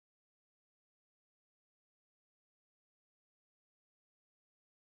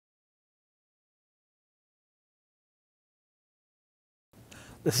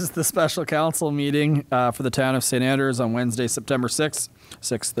This is the special council meeting for the town of St. Andrews on Wednesday, September 6th,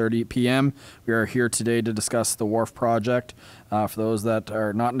 6:30 p.m. We are here today to discuss the Wharf project. For those that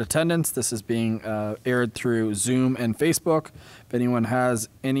are not in attendance, this is being aired through Zoom and Facebook. If anyone has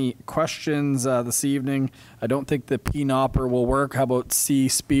any questions this evening, I don't think the P-Nopper will work. How about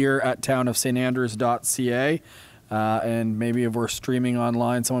cspear@townofstandrews.ca? And maybe if we're streaming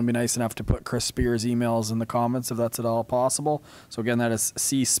online, someone would be nice enough to put Chris Spear's emails in the comments if that's at all possible. So again, that is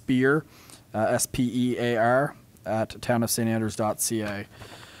cspear, S-P-E-A-R, at townofstandrews.ca.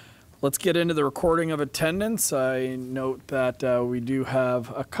 Let's get into the recording of attendance. I note that we do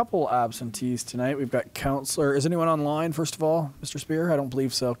have a couple absentees tonight. We've got Councillor, is anyone online, first of all, Mr. Spear? I don't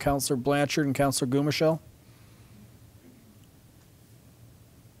believe so. Councillor Blanchard and Councillor Gumichel.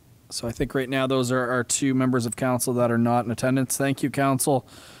 So I think right now those are our two members of council that are not in attendance. Thank you, council,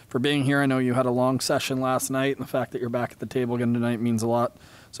 for being here. I know you had a long session last night, and the fact that you're back at the table again tonight means a lot.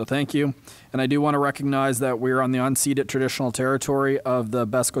 So thank you. And I do want to recognize that we're on the unceded traditional territory of the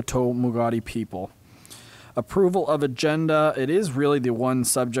Beskoto-Mugati people. Approval of agenda. It is really the one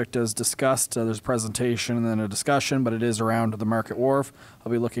subject as discussed. There's a presentation and then a discussion, but it is around the Market Wharf.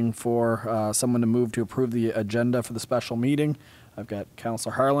 I'll be looking for someone to move to approve the agenda for the special meeting. I've got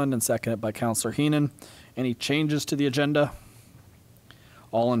Councillor Harland and seconded by Councillor Heenan. Any changes to the agenda?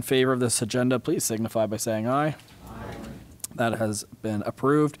 All in favor of this agenda, please signify by saying aye. Aye. That has been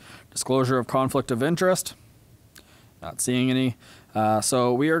approved. Disclosure of conflict of interest. Not seeing any.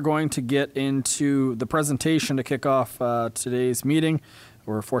 So we are going to get into the presentation to kick off today's meeting.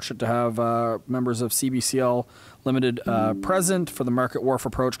 We're fortunate to have members of CBCL Limited present for the Market Wharf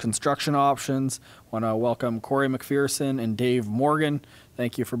Approach construction options. Want to welcome Corey McPherson and Dave Morgan.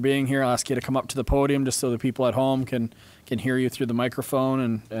 Thank you for being here. I'll ask you to come up to the podium just so the people at home can hear you through the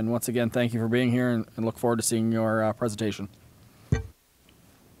microphone. And once again, thank you for being here and look forward to seeing your presentation. All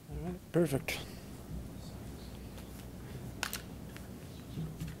right, perfect.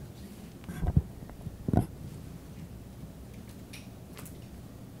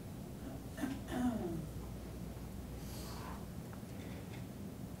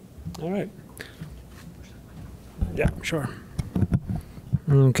 All right. Yeah, sure.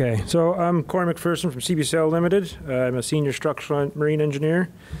 Okay, so I'm Corey McPherson from CBCL Limited. I'm a senior structural and marine engineer,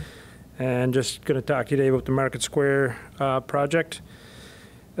 and just going to talk to you today about the Market Square project.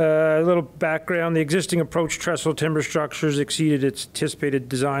 A little background: the existing approach trestle timber structures exceeded its anticipated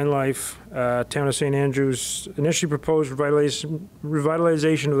design life. Town of St. Andrews initially proposed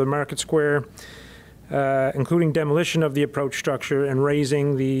revitalization of the Market Square, including demolition of the approach structure and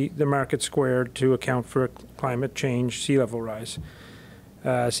raising the Market Square to account for climate change, sea level rise.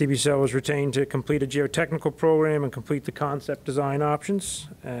 CBCL was retained to complete a geotechnical program and complete the concept design options.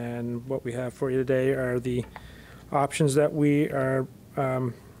 And what we have for you today are the options that we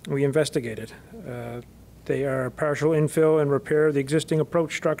investigated. They are partial infill and repair of the existing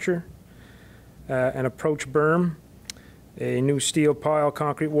approach structure, an approach berm, a new steel pile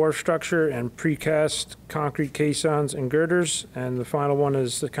concrete wharf structure, and precast concrete caissons and girders. And the final one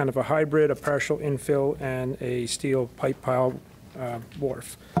is kind of a hybrid, a partial infill and a steel pipe pile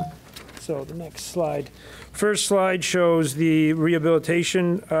wharf. So the next slide. First slide shows the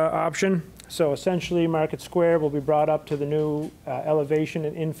rehabilitation option. So essentially Market Square will be brought up to the new elevation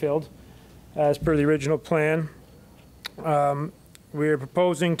and infilled as per the original plan. We're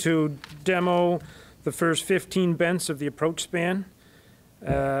proposing to demo the first 15 bents of the approach span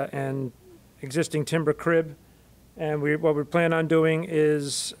and existing timber crib. And what we plan on doing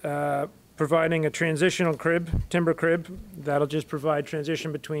is providing a transitional timber crib, that'll just provide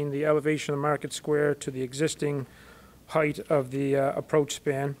transition between the elevation of the Market Square to the existing height of the approach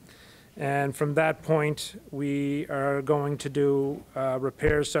span. And from that point, we are going to do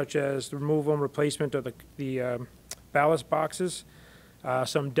repairs such as the removal and replacement of the ballast boxes,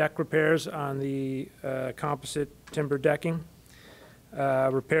 some deck repairs on the composite timber decking,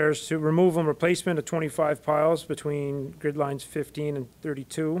 repairs to removal and replacement of 25 piles between grid lines 15 and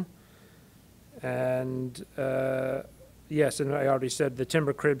 32. And yes, and I already said the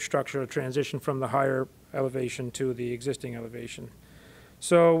timber crib structure transition from the higher elevation to the existing elevation.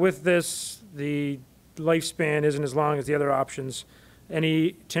 So with this, the lifespan isn't as long as the other options.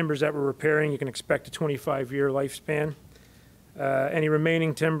 Any timbers that we're repairing, you can expect a 25-year lifespan. Any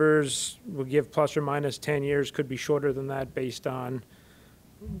remaining timbers will give plus or minus 10 years, could be shorter than that based on,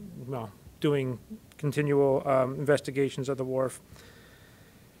 well, doing continual investigations of the wharf.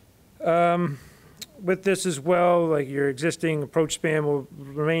 With this as well, like your existing approach span will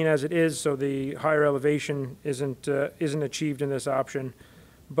remain as it is, so the higher elevation isn't achieved in this option.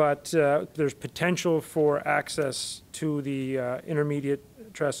 But there's potential for access to the intermediate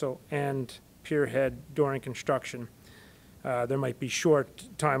trestle and pier head during construction. There might be short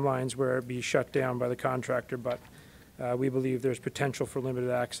timelines where it'd be shut down by the contractor, but we believe there's potential for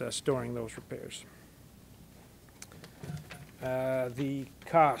limited access during those repairs. The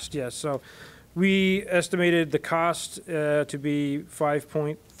cost, yes. So we estimated the cost to be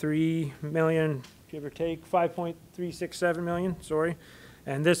 5.3 million, give or take, 5.367 million, sorry.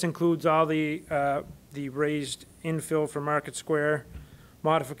 And this includes all the raised infill for Market Square,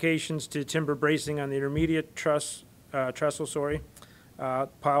 modifications to timber bracing on the intermediate trestle, sorry,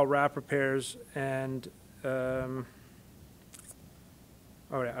 pile wrap repairs, and, oh,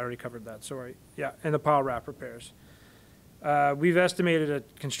 yeah, I already covered that, sorry. Yeah, and the pile wrap repairs. We've estimated a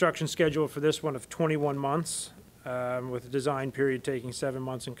construction schedule for this one of 21 months, with the design period taking 7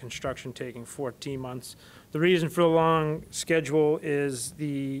 months and construction taking 14 months. The reason for the long schedule is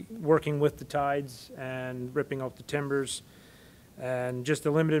the working with the tides and ripping out the timbers, and just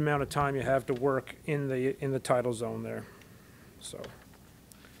the limited amount of time you have to work in the tidal zone there. So,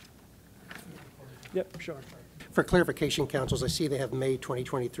 yep, sure. For clarification, councils, I see they have May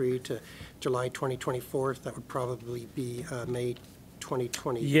 2023 to July 2024. That would probably be May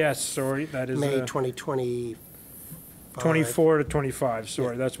 2020. Yes, sorry, that is May 2020. 24 to 25. Sorry,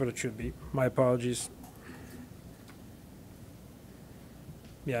 Yeah. that's what it should be. My apologies.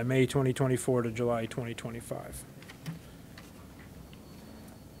 Yeah, May 2024 to July 2025.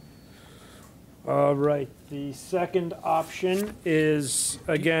 All right, the second option is,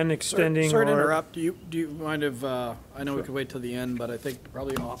 again, extending. Sorry to or- interrupt. Do you mind if, I know we Sure. could wait till the end, but I think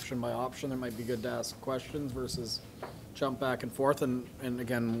probably option by option, it might be good to ask questions versus jump back and forth. And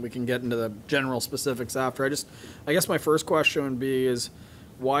again, we can get into the general specifics after. I guess my first question would be is,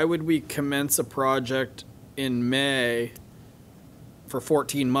 why would we commence a project in May for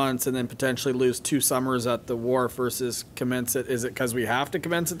 14 months and then potentially lose 2 summers at the wharf versus commence it? Is it because we have to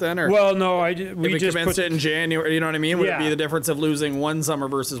commence it then, or Well, no, we if we just commence put, it in January? You know what I mean? Would it be Yeah. the difference of losing 1 summer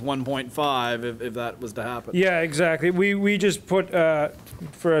versus 1.5 if that was to happen? yeah, exactly. We just put,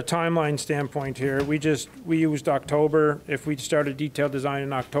 for a timeline standpoint here, we used October. If we started detailed design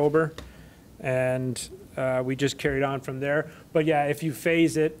in October, and we just carried on from there. But yeah, if you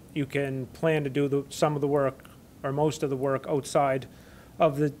phase it, you can plan to do some of the work or most of the work outside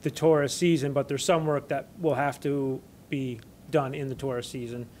of the tourist season, but there's some work that will have to be done in the tourist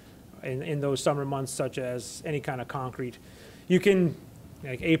season in those summer months, such as any kind of concrete. You can,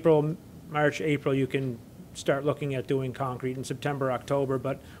 like March, April, you can start looking at doing concrete in September, October,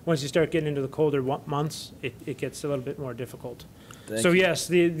 but once you start getting into the colder months, it gets a little bit more difficult. Thank So you. yes,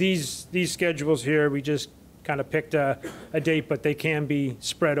 these schedules here, we just kind of picked a date, but they can be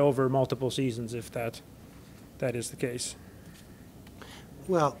spread over multiple seasons if that is the case.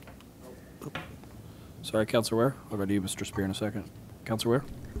 Well, Sorry, Councillor Ware. I'll go to you, Mr. Spear, in a second. Councillor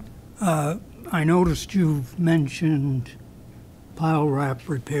Ware? I noticed you've mentioned pile wrap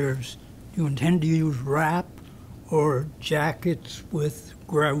repairs. Do you intend to use wrap or jackets with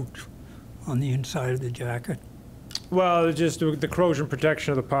grout on the inside of the jacket? Well, just the corrosion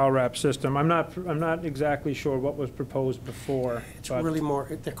protection of the pile wrap system. I'm not exactly sure what was proposed before. it's but- really more,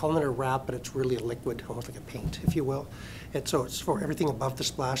 they're calling it a wrap, but it's really a liquid, almost like a paint, if you will. So it's for everything above the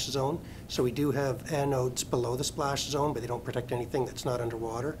splash zone. So we do have anodes below the splash zone, but they don't protect anything that's not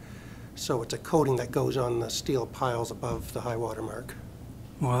underwater. So it's a coating that goes on the steel piles above the high water mark.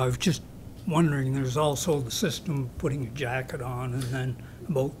 Well, I was just wondering, there's also the system putting a jacket on and then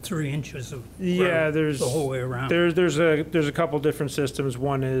about 3 inches of Yeah, grout there's the whole way around. There's a couple different systems.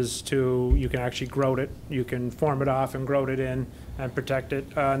 One is you can actually grout it. You can form it off and grout it in and protect it.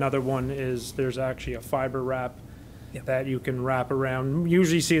 Another one is there's actually a fiber wrap Yep. that you can wrap around.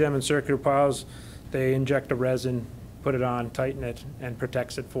 Usually see them in circular piles. They inject a resin, put it on, tighten it, and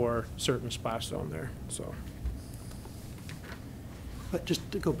protects it for certain splash zone there. So But just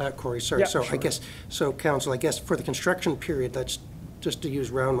to go back, Corey, sorry. Yeah, So sure. I guess, so council, I guess for the construction period, that's just to use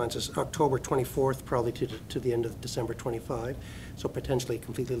round months, is October 24th probably to the end of December 25. So potentially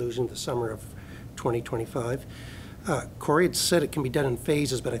completely losing the summer of 2025. Corey had said it can be done in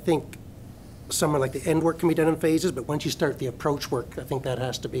phases, but I think somewhere like the end work can be done in phases, but once you start the approach work, I think that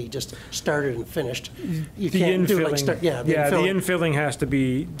has to be just started and finished. You the can't do it like infilling, the the infilling. infilling has to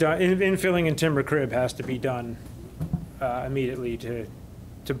be done. Infilling and timber crib has to be done immediately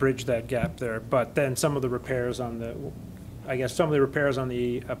to bridge that gap there. But then some of the repairs on the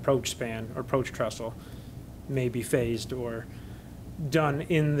approach span or approach trestle may be phased or done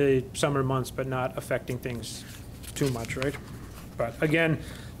in the summer months, but not affecting things too much, right? But again,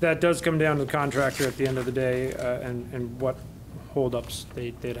 that does come down to the contractor at the end of the day, and what holdups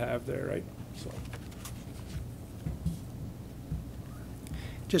they'd have there, right? So.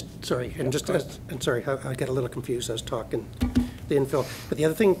 Sorry, and sorry, I got a little confused. I was talking the infill. But the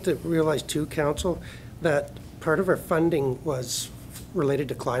other thing to realize too, Council, that part of our funding was related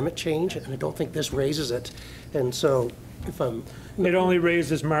to climate change, and I don't think this raises it. And so if I'm... It only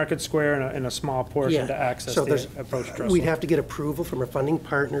raises Market Square and a small portion to access so the approach trestle. We'd have to get approval from our funding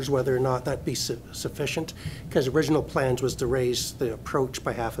partners whether or not that'd be sufficient, because original plans was to raise the approach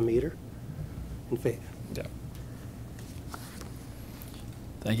by 0.5 meter. Yeah.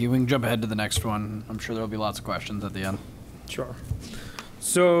 Thank you. We can jump ahead to the next one. I'm sure there'll be lots of questions at the end. Sure.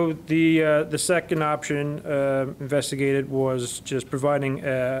 So the second option investigated was just providing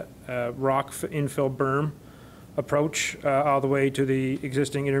a rock infill berm approach all the way to the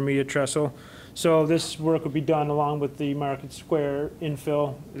existing intermediate trestle. So this work would be done along with the Market Square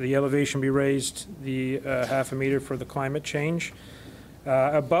infill. The elevation be raised the 0.5 meter for the climate change.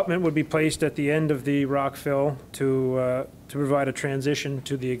 Abutment would be placed at the end of the rock fill to provide a transition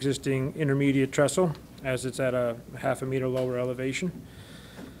to the existing intermediate trestle, as it's at a 0.5 meter lower elevation.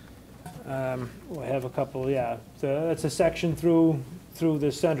 We'll have a couple, that's a section through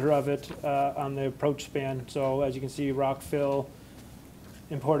the center of it on the approach span. So as you can see, rock fill,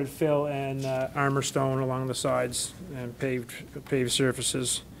 imported fill, and armor stone along the sides and paved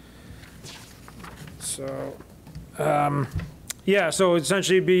surfaces. So. So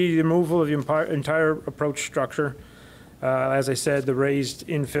essentially it'd be the removal of the entire approach structure. As I said, the raised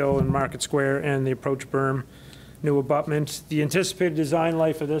infill in Market Square and the approach berm, new abutment. The anticipated design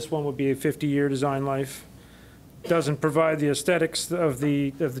life of this one would be a 50-year design life. Doesn't provide the aesthetics of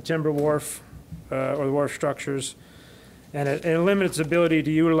the timber wharf or the wharf structures. And it limits ability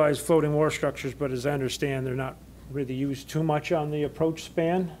to utilize floating wharf structures, but as I understand, they're not really used too much on the approach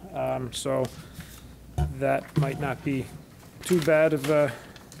span. So that might not be too bad of a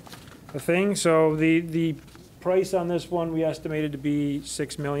thing. So the price on this one we estimated to be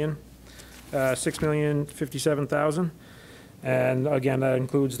 $6,057,000, and again that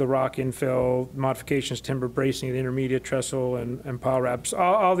includes the rock infill, modifications, timber bracing of the intermediate trestle, and pile wraps.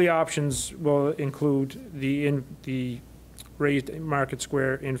 All the options will include the raised Market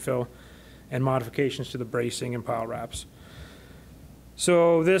Square infill and modifications to the bracing and pile wraps.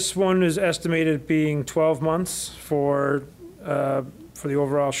 So this one is estimated being 12 months for the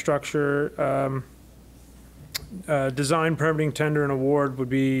overall structure. Design, permitting, tender, and award would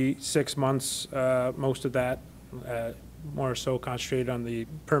be 6 months. Most of that more so concentrated on the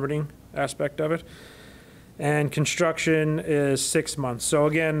permitting aspect of it. And construction is 6 months. So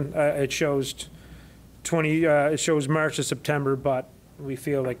again, it shows it shows March to September, but we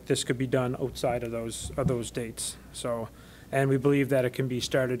feel like this could be done outside of those dates. So, and we believe that it can be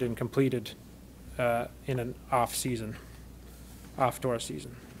started and completed in an off door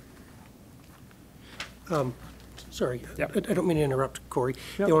season. Sorry, Yep. I don't mean to interrupt, Corey.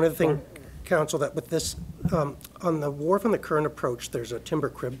 Yep, The only other thing, fine. Council, that with this, on the wharf on the current approach, there's a timber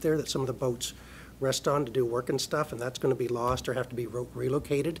crib there that some of the boats rest on to do work and stuff, and that's going to be lost or have to be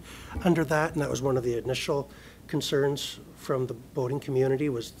relocated under that. And that was one of the initial concerns from the boating community,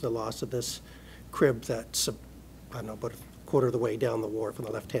 was the loss of this crib that's, I don't know, about a quarter of the way down the wharf on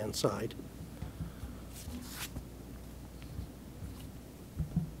the left-hand side.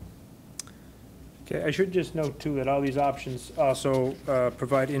 Okay, I should just note too that all these options also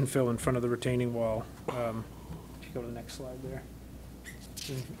provide infill in front of the retaining wall. If you go to the next slide there.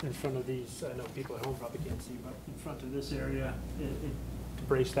 In front of these, I know people at home probably can't see, but in front of this area, to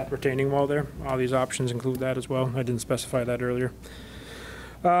brace that retaining wall there. All these options include that as well. I didn't specify that earlier.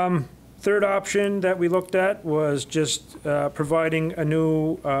 Third option that we looked at was just providing a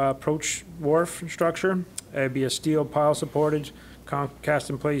new approach wharf structure. It'd be a steel pile supported, cast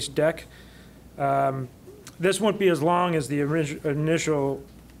in place deck. This won't be as long as the initial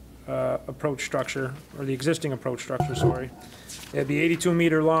approach structure, or the existing approach structure, sorry. It'd be 82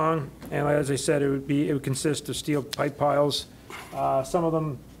 meter long, and as I said, it would consist of steel pipe piles. Some of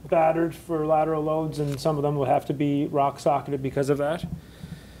them battered for lateral loads, and some of them will have to be rock socketed because of that.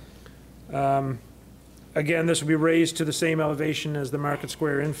 Again, this will be raised to the same elevation as the Market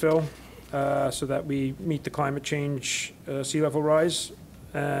Square infill, so that we meet the climate change sea level rise.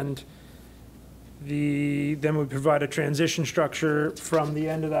 And then we provide a transition structure from the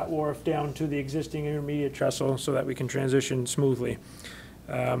end of that wharf down to the existing intermediate trestle so that we can transition smoothly.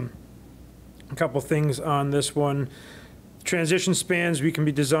 A couple things on this one. Transition spans, we can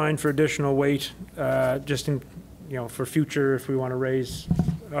be designed for additional weight, just in, for future if we want to raise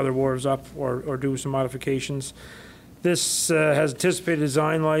other wharves up or do some modifications. This has anticipated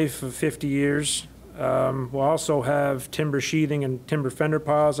design life of 50 years. We'll also have timber sheathing and timber fender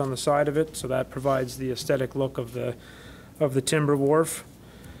piles on the side of it, so that provides the aesthetic look of the timber wharf.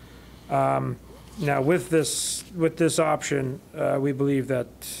 Now, with this option, we believe that,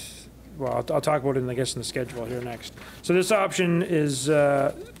 well, I'll talk about it, I guess, in the schedule here next. So this option is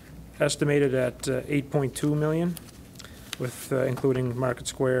estimated at 8.2 million, with including Market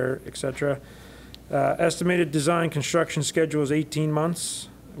Square, et cetera. Estimated design construction schedule is 18 months,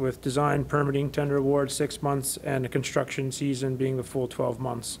 with design, permitting, tender award 6 months, and the construction season being the full 12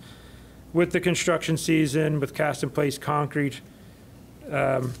 months. With the construction season, with cast-in-place concrete,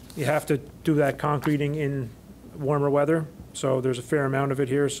 you have to do that concreting in warmer weather, so there's a fair amount of it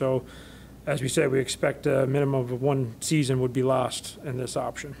here. So, as we said, we expect a minimum of 1 season would be lost in this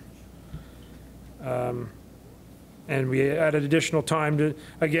option. And we added additional time to,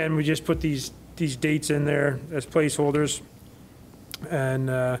 again, we just put these dates in there as placeholders,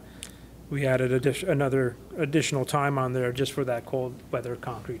 and we added another additional time on there just for that cold weather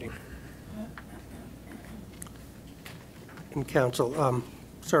concreting. And council,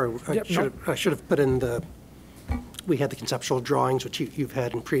 sorry, Yep, I should have put in we had the conceptual drawings, which you've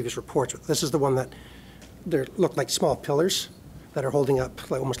had in previous reports. This is the one that look like small pillars that are holding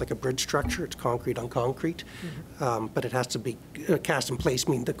up almost like a bridge structure. It's concrete on concrete, but it has to be cast in place,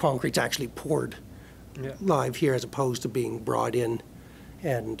 meaning the concrete's actually poured live here as opposed to being brought in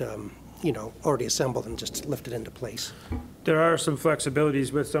and already assembled and just lifted into place. There are some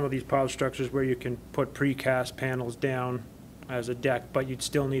flexibilities with some of these pile structures where you can put precast panels down as a deck, but you'd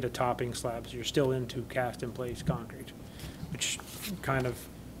still need a topping slab, so you're still into cast-in-place concrete, which kind of,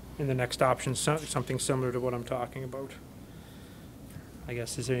 in the next option, something similar to what I'm talking about. I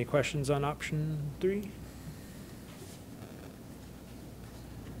guess, is there any questions on option 3?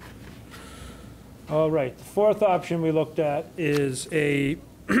 All right, the 4th option we looked at is a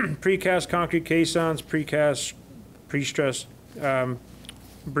precast concrete caissons, precast, pre-stressed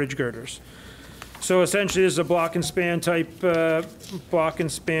bridge girders. So essentially, this is a block and span type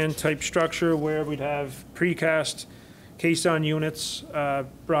structure where we'd have precast caisson units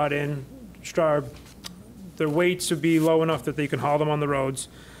brought in. Their weights would be low enough that they can haul them on the roads.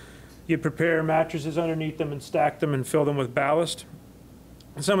 You'd prepare mattresses underneath them and stack them and fill them with ballast,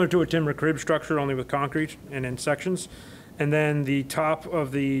 similar to a timber crib structure, only with concrete and in sections. And then the top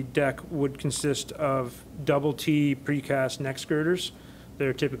of the deck would consist of double T precast neck girders.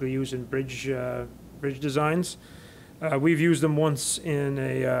 They're typically used in bridge designs. We've used them once in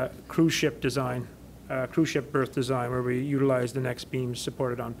a cruise ship design, cruise ship berth design, where we utilize the neck beams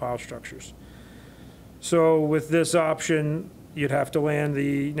supported on pile structures. So with this option, you'd have to land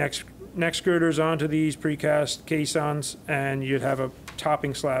the neck girders onto these precast caissons, and you'd have a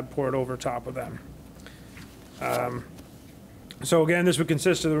topping slab poured over top of them. So again, this would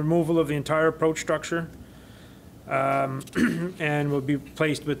consist of the removal of the entire approach structure, and will be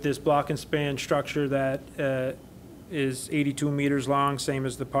placed with this block and span structure that is 82 meters long, same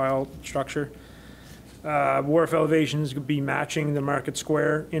as the pile structure. Wharf elevations could be matching the Market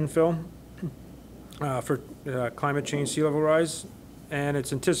Square infill for climate change sea level rise, and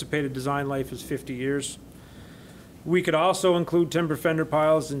its anticipated design life is 50 years. We could also include timber fender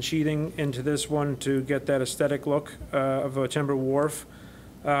piles and sheathing into this one to get that aesthetic look of a timber wharf.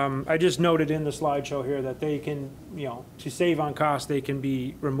 I just noted in the slideshow here that they can, to save on cost, they can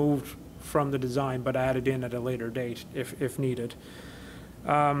be removed from the design but added in at a later date if needed.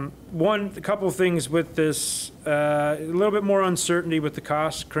 A couple of things with this, a little bit more uncertainty with the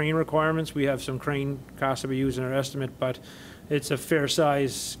cost, crane requirements. We have some crane costs that we use in our estimate, but it's a fair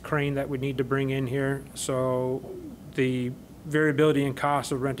size crane that we need to bring in here. So the variability in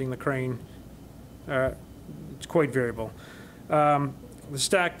cost of renting the crane, it's quite variable. The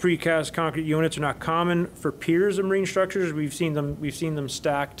stacked precast concrete units are not common for piers of marine structures. We've seen them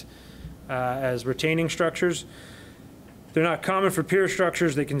stacked as retaining structures. They're not common for pier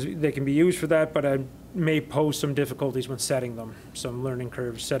structures. They can be used for that, but I may pose some difficulties when setting them, some learning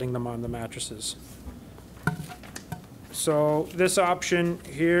curves setting them on the mattresses. So this option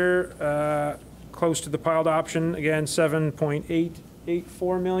here, close to the piled option, again,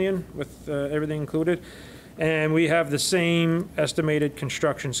 7.884 million with everything included. And we have the same estimated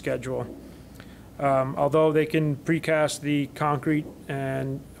construction schedule. Although they can precast the concrete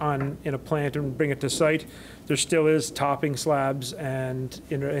and in a plant and bring it to site, there still is topping slabs and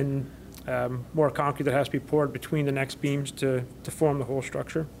more concrete that has to be poured between the next beams to form the whole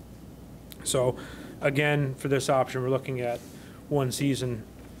structure. So again, for this option, we're looking at 1 season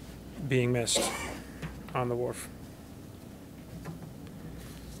being missed on the wharf.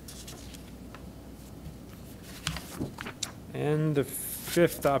 And the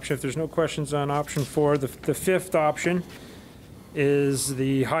 5th option, if there's no questions on option 4, the 5th option is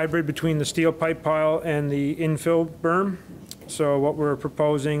the hybrid between the steel pipe pile and the infill berm. So what we're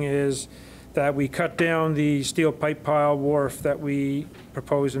proposing is that we cut down the steel pipe pile wharf that we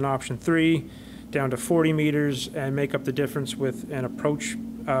proposed in option 3 down to 40 meters and make up the difference with an approach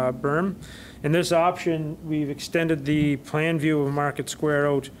berm. In this option, we've extended the plan view of Market Square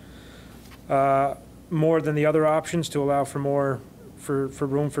out more than the other options to allow for more for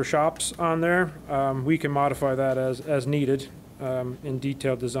room for shops on there. We can modify that as needed in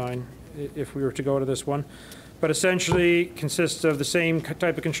detailed design if we were to go to this one. But essentially consists of the same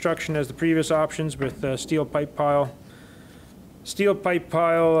type of construction as the previous options with steel pipe pile, some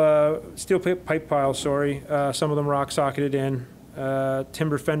of them rock socketed in,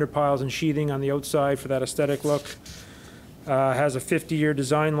 timber fender piles and sheathing on the outside for that aesthetic look. Has a 50-year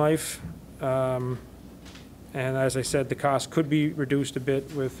design life. And as I said, the cost could be reduced a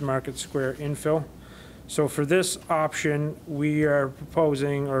bit with Market Square infill. So for this option, we are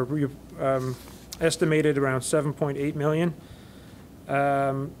proposing or estimated around $7.8 million,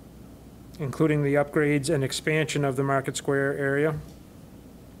 including the upgrades and expansion of the Market Square area.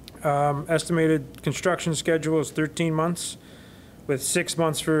 Estimated construction schedule is 13 months, with 6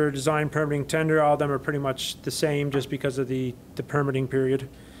 months for design, permitting, tender. All of them are pretty much the same just because of the permitting period.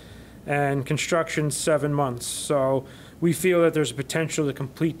 And construction 7 months. So we feel that there's a potential to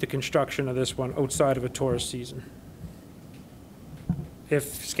complete the construction of this one outside of a tourist season,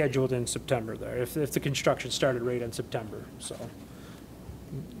 if scheduled in September there, if the construction started right in September. So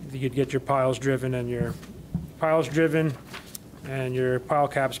you'd get your piles driven and your pile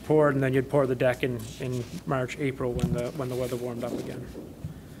caps poured, and then you'd pour the deck in March, April when the weather warmed up again.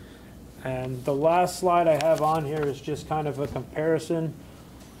 And the last slide I have on here is just kind of a comparison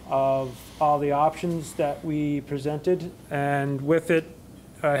of all the options that we presented, and with it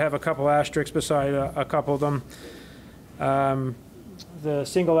I have a couple asterisks beside a couple of them. The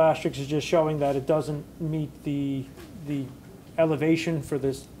single asterisk is just showing that it doesn't meet the elevation for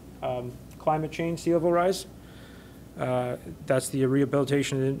this climate change sea level rise. That's the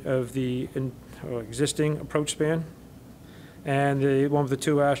rehabilitation of the existing approach span. And the one with the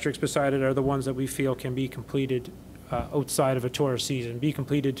 2 asterisks beside it are the ones that we feel can be completed outside of a tourist season. Be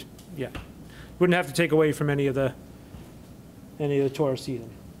completed, yeah. Wouldn't have to take away from any of the tourist season.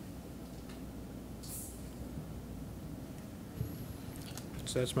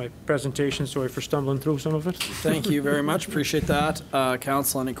 So that's my presentation. Sorry for stumbling through some of it. Thank you very much. Appreciate that.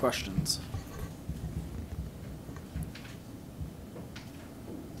 Council, any questions?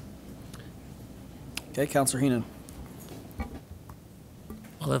 Okay, Councillor Heenan.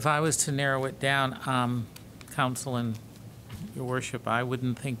 Well, if I was to narrow it down, Council and Your Worship, I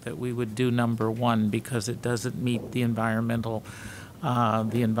wouldn't think that we would do number 1 because it doesn't meet the environmental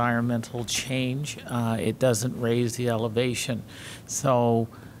change. It doesn't raise the elevation. So,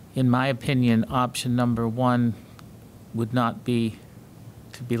 in my opinion, option number 1 would not be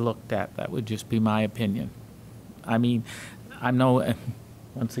to be looked at. That would just be my opinion. I mean, I'm no,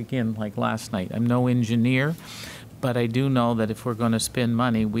 once again, like last night, I'm no engineer, but I do know that if we're going to spend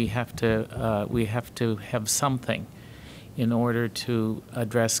money, we have to have something in order to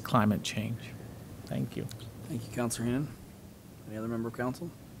address climate change. Thank you. Thank you, Councillor Heenan. Any other member of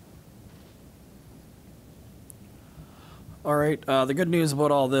council? All right. The good news about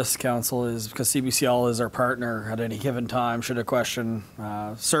all this, council, is because CBCL is our partner at any given time, should a question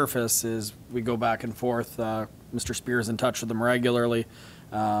surface, is we go back and forth. Mr. Spear's in touch with them regularly.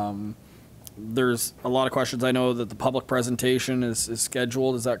 There's a lot of questions. I know that the public presentation is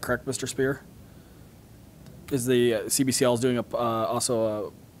scheduled. Is that correct, Mr. Spear? Is the CBCL is doing also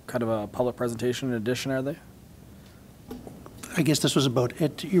a kind of a public presentation in addition, are they? I guess this was about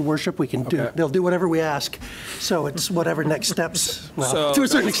it, Your Worship. We can do, they'll do whatever we ask. So it's whatever next steps, well, so, to a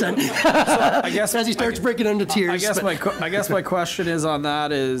certain extent. So I guess, as he starts breaking into tears. I guess my question is on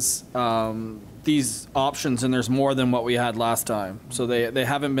that is these options, and there's more than what we had last time. So they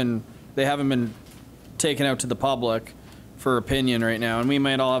haven't been taken out to the public for opinion right now. And we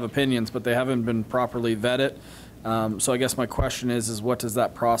might all have opinions, but they haven't been properly vetted. So I guess my question is what does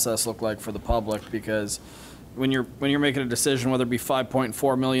that process look like for the public? Because when you're making a decision, whether it be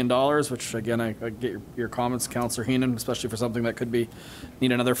 $5.4 million, which again I get your comments, Councillor Heenan, especially for something that could need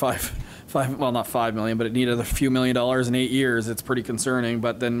another well, not $5 million, but it need another few $1 million in 8 years. It's pretty concerning.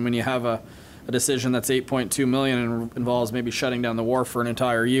 But then when you have a decision that's $8.2 million and involves maybe shutting down the wharf for an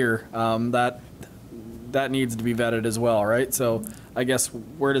entire year, that needs to be vetted as well, right? So I guess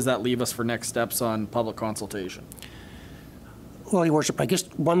where does that leave us for next steps on public consultation? Well, Your Worship, I guess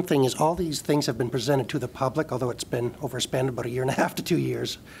one thing is all these things have been presented to the public, although it's been over a span of about 1.5 years to 2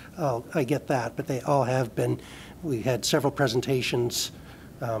 years. I get that, but they all have been. We had several presentations,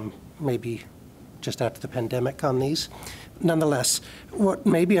 maybe just after the pandemic on these. nonetheless, what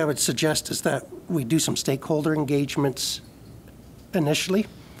maybe I would suggest is that we do some stakeholder engagements initially.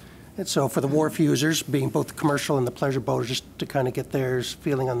 And so for the wharf users, being both the commercial and the pleasure boaters, just to kind of get theirs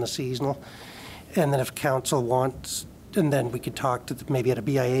feeling on the seasonal. And then if council wants, and then we could talk to maybe at a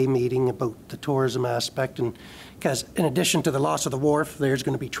BIA meeting about the tourism aspect. And because in addition to the loss of the wharf, there's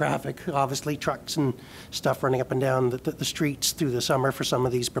going to be traffic, obviously, trucks and stuff running up and down the streets through the summer for some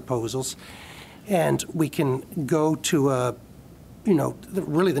of these proposals. And we can go to a,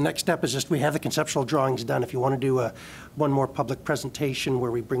 really the next step is just we have the conceptual drawings done. If you want to do one more public presentation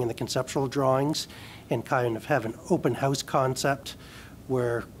where we bring in the conceptual drawings and kind of have an open house concept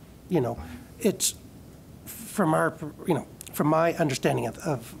where, it's from my understanding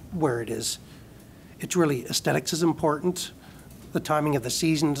of where it is, it's really aesthetics is important, the timing of the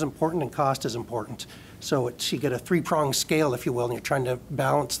season is important, and cost is important. So you get a three-pronged scale, if you will, and you're trying to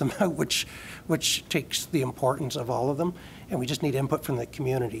balance them out, which takes the importance of all of them. And we just need input from the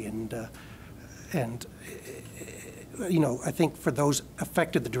community. And I think for those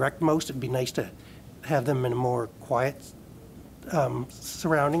affected the direct most, it'd be nice to have them in a more quiet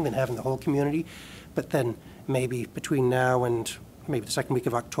surrounding than having the whole community. But then maybe between now and maybe the second week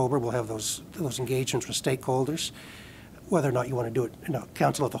of October, we'll have those engagements with stakeholders, whether or not you want to do it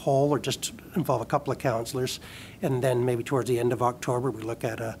council as a whole or just involve a couple of councillors. And then maybe towards the end of October, we look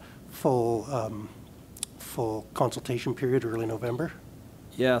at a full consultation period early November.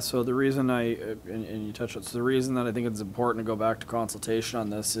 Yeah, so the reason and you touched on, so the reason that I think it's important to go back to consultation on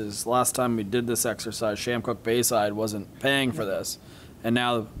this is last time we did this exercise, Chamcook Bayside wasn't paying for this, and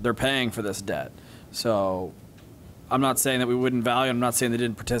now they're paying for this debt. So I'm not saying that we wouldn't value, I'm not saying they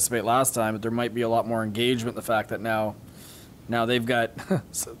didn't participate last time, but there might be a lot more engagement, the fact that now they've got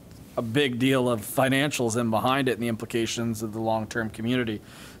a big deal of financials in behind it and the implications of the long-term community.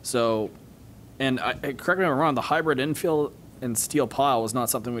 So, and correct me if I'm wrong, the hybrid infill and steel pile was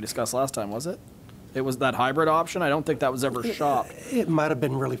not something we discussed last time, was it? It was that hybrid option? I don't think that was ever shopped. It might have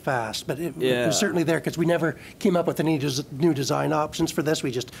been really fast, but it was certainly there because we never came up with any new design options for this.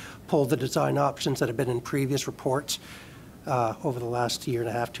 We just pulled the design options that have been in previous reports over the last year and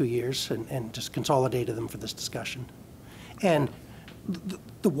a half, 2 years, and just consolidated them for this discussion. And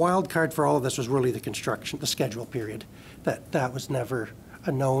the wild card for all of this was really the construction, the schedule period. That was never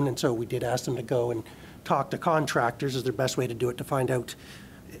a known, and so we did ask them to go and talk to contractors is their best way to do it, to find out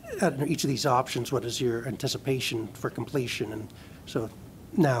each of these options, what is your anticipation for completion. And so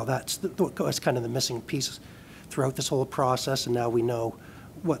now that's kind of the missing piece throughout this whole process, and now we know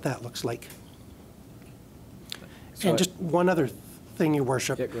what that looks like. So and just one other thing, Your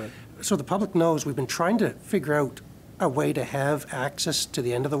Worship. Yeah, go ahead. So the public knows we've been trying to figure out a way to have access to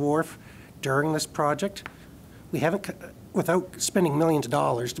the end of the wharf during this project. We haven't, without spending millions of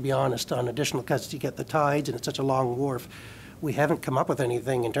dollars, to be honest, on additional, because you get the tides and it's such a long wharf, we haven't come up with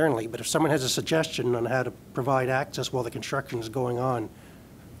anything internally. But if someone has a suggestion on how to provide access while the construction is going on,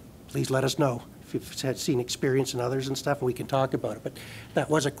 please let us know. If you've seen experience in others and stuff, and we can talk about it. But that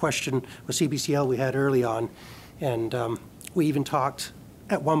was a question with CBCL we had early on. And we even talked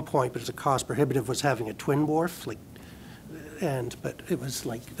at one point, but it's a cost prohibitive, was having a twin wharf, but it was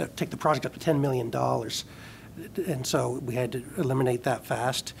like, take the project up to $10 million. And so we had to eliminate that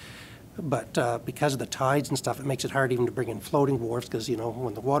fast. But because of the tides and stuff, it makes it hard even to bring in floating wharfs because,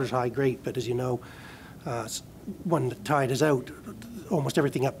 when the water's high, great. But as you know, when the tide is out, almost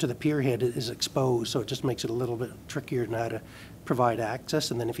everything up to the pier head is exposed. So it just makes it a little bit trickier now to provide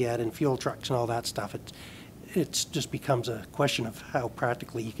access. And then if you add in fuel trucks and all that stuff, it just becomes a question of how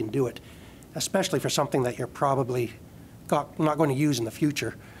practically you can do it, especially for something that you're probably not going to use in the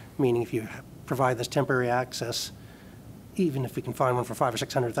future, meaning if you provide this temporary access, even if we can find one for $500,000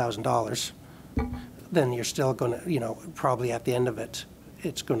 or $600,000, then you're still going to, probably at the end of it,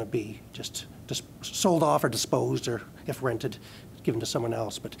 it's going to be just sold off or disposed, or if rented, given to someone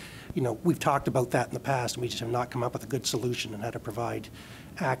else. But, we've talked about that in the past, and we just have not come up with a good solution on how to provide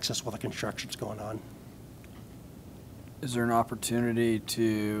access while the construction's going on. Is there an opportunity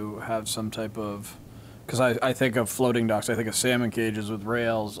to have some type of, because I think of floating docks, I think of salmon cages with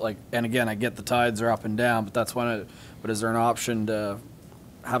rails, and again, I get the tides are up and down, but that's when but is there an option to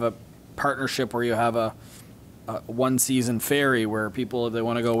have a partnership where you have a one season ferry where people, if they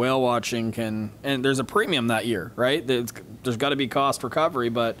want to go whale watching, can, and there's a premium that year, right? There's got to be cost recovery,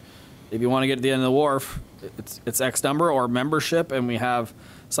 but if you want to get to the end of the wharf, it's X number or membership, and we have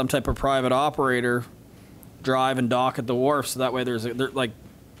some type of private operator drive and dock at the wharf, so that way there's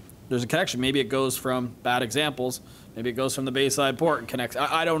a connection. Maybe it goes from, bad examples, maybe it goes from the Bayside port and connects.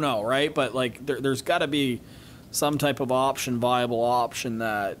 I don't know, right? But there's got to be some type of viable option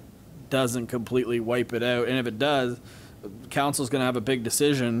that doesn't completely wipe it out. And if it does, council's going to have a big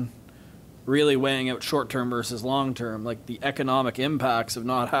decision really weighing out short-term versus long-term, like the economic impacts of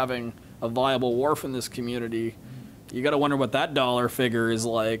not having a viable wharf in this community. You got to wonder what that dollar figure is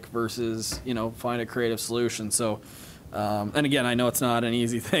like versus, you know, find a creative solution. So, and again, I know it's not an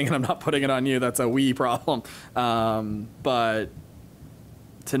easy thing, and I'm not putting it on you. That's a we problem. But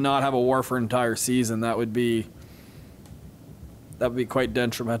to not have a wharf for an entire season, that would be quite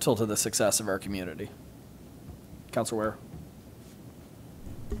detrimental to the success of our community. Councilor Ware.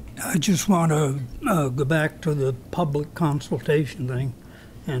 I just want to go back to the public consultation thing,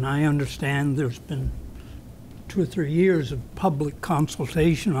 and I understand there's been 2 or 3 years of public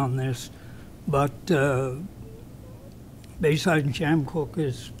consultation on this, but Bayside and Chamcook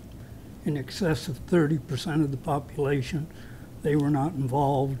is in excess of 30% of the population. They were not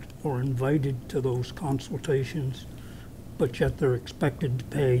involved or invited to those consultations, but yet they're expected to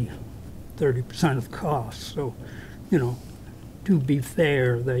pay 30% of the costs. So, you know, to be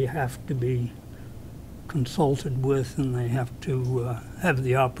fair, they have to be consulted with, and they have to have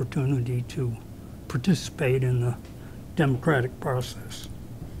the opportunity to participate in the democratic process.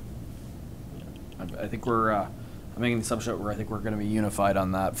 I think we're, I'm making the assumption where I think we're going to be unified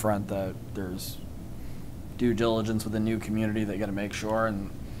on that front, that there's due diligence with the new community that you got to make sure. And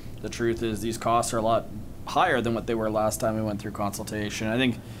the truth is these costs are a lot higher than what they were last time we went through consultation. I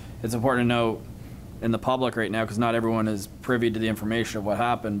think it's important to note in the public right now, because not everyone is privy to the information of what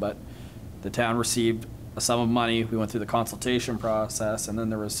happened, but the town received a sum of money. We went through the consultation process, and then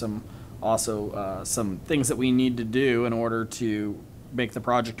there was some things that we need to do in order to make the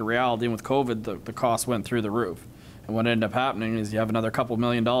project a reality. And with COVID, the costs went through the roof. And what ended up happening is you have another couple $1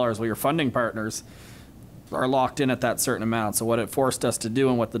 million while your funding partners are locked in at that certain amount. So what it forced us to do,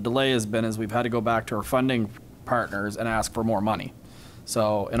 and what the delay has been, is we've had to go back to our funding partners and ask for more money.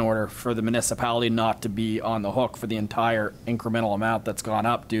 So in order for the municipality not to be on the hook for the entire incremental amount that's gone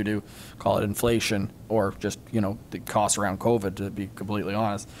up due to, call it inflation, or just, you know, the costs around COVID, to be completely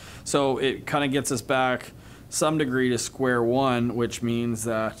honest. So it kind of gets us back some degree to square one, which means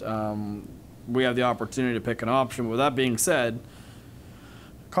that we have the opportunity to pick an option. With that being said,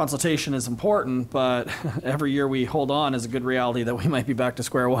 consultation is important, but every year we hold on is a good reality that we might be back to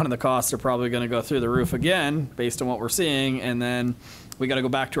square one, and the costs are probably going to go through the roof again based on what we're seeing, and then we got to go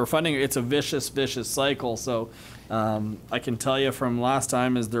back to our funding. It's a vicious cycle. So I can tell you from last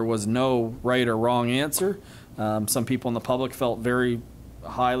time is there was no right or wrong answer. Some people in the public felt very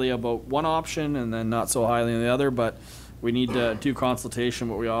highly about one option and then not so highly on the other, but we need to do consultation,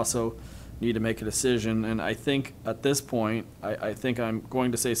 but we also need to make a decision. And I think at this point, I think I'm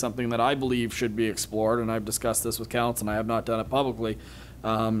going to say something that I believe should be explored, and I've discussed this with council, and I have not done it publicly,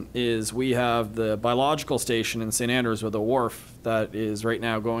 is we have the biological station in St. Andrews with a wharf that is right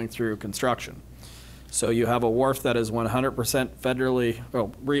now going through construction. So you have a wharf that is 100% federally,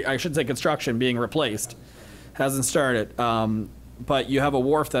 well, I should say construction being replaced, hasn't started, but you have a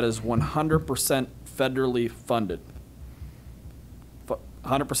wharf that is 100% federally funded.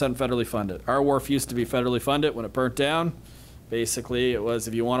 100% federally funded. Our wharf used to be federally funded. When it burnt down, basically it was,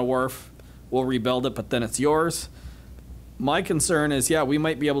 if you want a wharf, we'll rebuild it, but then it's yours. My concern is, yeah, we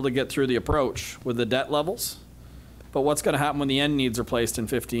might be able to get through the approach with the debt levels, but what's going to happen when the end needs are placed in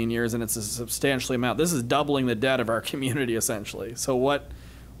 15 years, and it's a substantial amount? This is doubling the debt of our community, essentially. So what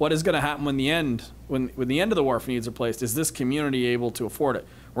is going to happen when the end of the wharf needs are placed? Is this community able to afford it?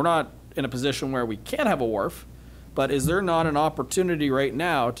 We're not in a position where we can't have a wharf, but is there not an opportunity right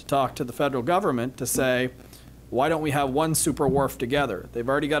now to talk to the federal government to say, why don't we have one super wharf together? They've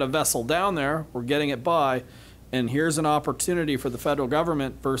already got a vessel down there, we're getting it by, and here's an opportunity for the federal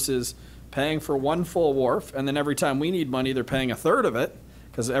government versus paying for one full wharf, and then every time we need money, they're paying a third of it,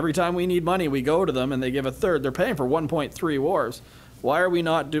 because every time we need money, we go to them and they give a third. They're paying for 1.3 wharves. Why are we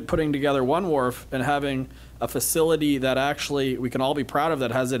not putting together one wharf and having a facility that actually we can all be proud of,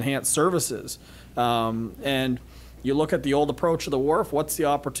 that has enhanced services? And you look at the old approach of the wharf, what's the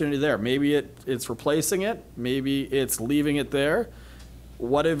opportunity there? Maybe it's replacing it, maybe it's leaving it there.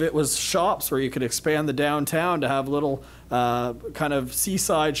 What if it was shops where you could expand the downtown to have little kind of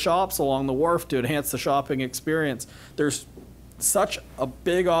seaside shops along the wharf to enhance the shopping experience? There's such a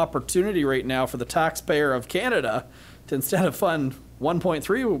big opportunity right now for the taxpayer of Canada to, instead of fund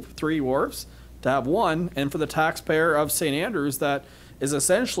 1.3 wharfs, to have one, and for the taxpayer of St. Andrews that is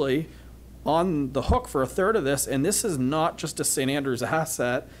essentially on the hook for a third of this. And this is not just a St. Andrews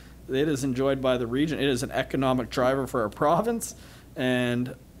asset. It is enjoyed by the region. It is an economic driver for our province.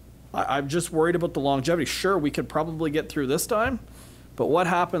 And I'm just worried about the longevity. Sure, we could probably get through this time, but what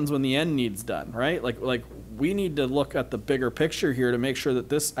happens when the end needs done, right? Like we need to look at the bigger picture here to make sure that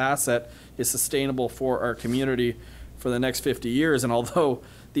this asset is sustainable for our community for the next 50 years. And although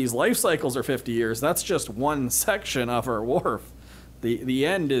these life cycles are 50 years, that's just one section of our wharf. The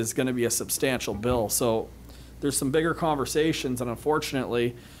end is going to be a substantial bill. So there's some bigger conversations, and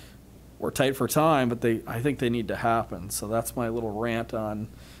unfortunately, we're tight for time, but I think they need to happen. So that's my little rant on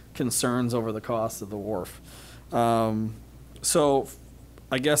concerns over the cost of the wharf. So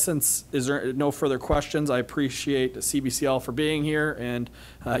I guess is there no further questions? I appreciate CBCL for being here and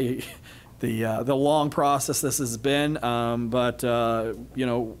the long process this has been, but you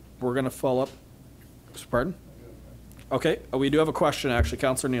know, we're going to follow up. Pardon? Okay, we do have a question actually,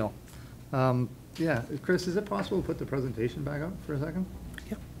 Councillor Neal. Yeah, Chris, is it possible to put the presentation back up for a second?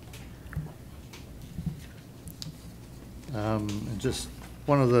 Yep. Just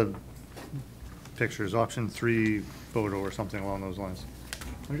one of the pictures, option 3 photo or something along those lines.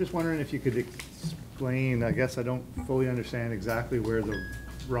 I'm just wondering if you could explain, I guess I don't fully understand exactly where the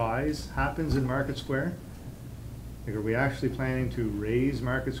rise happens in Market Square. Like, are we actually planning to raise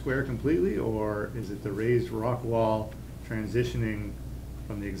Market Square completely, or is it the raised rock wall transitioning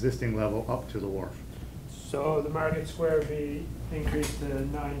from the existing level up to the wharf? So the Market Square would be increased to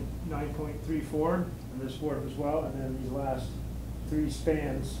 9.34, and this wharf as well, and then these last 3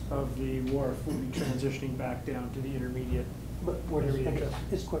 spans of the wharf will be transitioning back down to the intermediate. But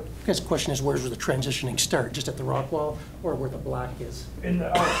his question is, where does the transitioning start? Just at the rock wall, or where the black is? In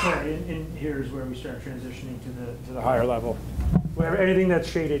here is where we start transitioning to the higher level. Where anything that's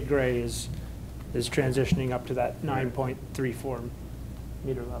shaded gray is transitioning up to that 9.34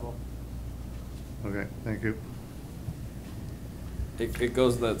 meter level. Okay, thank you. It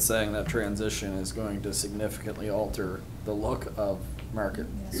goes without saying that transition is going to significantly alter the look of Market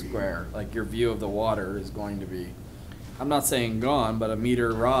Square. Like, your view of the water is going to be, I'm not saying gone, but a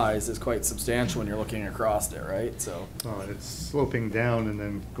meter rise is quite substantial when you're looking across it, right? So. Oh, it's sloping down and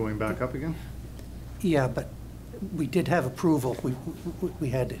then going back up again? Yeah, but we did have approval. We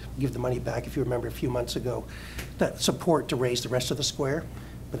had to give the money back, if you remember, a few months ago, that support to raise the rest of the square,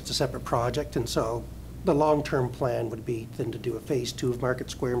 but it's a separate project, and so the long-term plan would be then to do a phase 2 of Market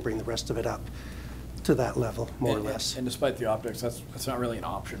Square and bring the rest of it up to that level, more or less. And despite the optics, that's not really an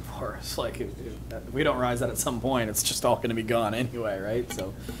option for us. Like, if we don't rise that at some point, it's just all going to be gone anyway, right?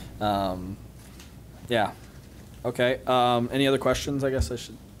 So, yeah. Okay. Any other questions? I guess I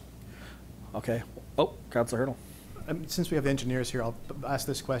should. Okay. Oh, Councillor Hurdle. Since we have engineers here, I'll ask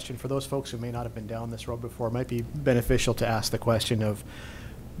this question. For those folks who may not have been down this road before, it might be beneficial to ask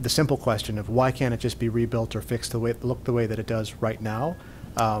the simple question of why can't it just be rebuilt or fixed look the way that it does right now?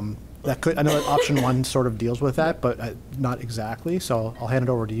 I know that option 1 sort of deals with that, but not exactly. So I'll hand it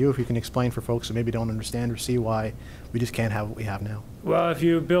over to you if you can explain for folks who maybe don't understand or see why we just can't have what we have now. Well, if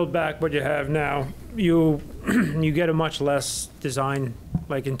you build back what you have now, you get a much less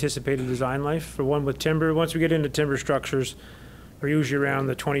anticipated design life. For one, with timber, once we get into timber structures, we're usually around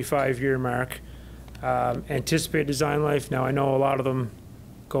the 25-year mark. Anticipated design life, now I know a lot of them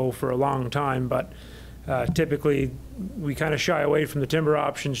go for a long time, but typically we kind of shy away from the timber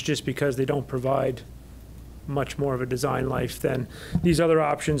options just because they don't provide much more of a design life than these other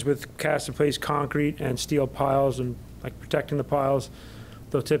options with cast-in-place concrete and steel piles and like protecting the piles.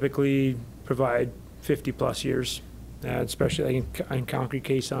 They'll typically provide 50+ years, especially in concrete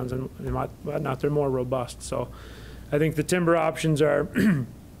caissons and whatnot. They're more robust. So I think the timber options are,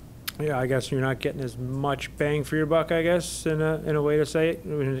 yeah, I guess you're not getting as much bang for your buck, I guess, in a way to say it,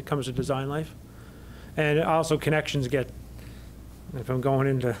 when it comes to design life. And also connections get, if I'm going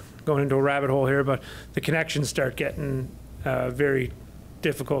into a rabbit hole here, but the connections start getting very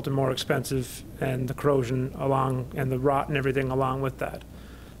difficult and more expensive, and the corrosion along and the rot and everything along with that.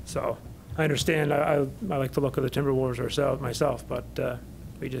 So I understand. I like the look of the timber wharves myself, but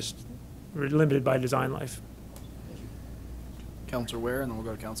we're limited by design life. Councillor Ware, and then we'll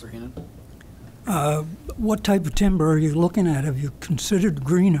go to Councillor Heenan. What type of timber are you looking at? Have you considered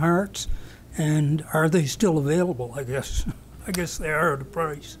green hearts, and are they still available? I guess they are at a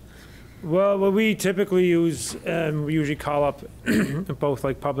price. Well, what we typically use, we usually call up both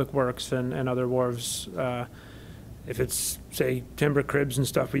like Public Works and other wharves. If it's, say, timber cribs and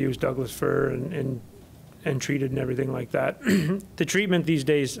stuff, we use Douglas fir and treated and everything like that. The treatment these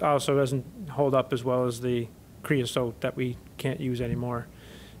days also doesn't hold up as well as the creosote that we can't use anymore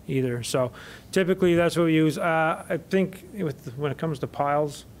either. So typically that's what we use. I think when it comes to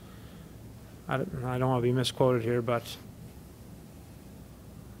piles, I don't want to be misquoted here, but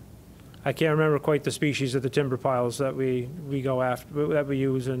I can't remember quite the species of the timber piles that we go after, that we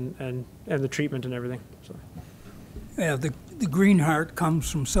use, and the treatment and everything. So. Yeah, the green heart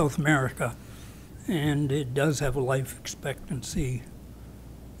comes from South America, and it does have a life expectancy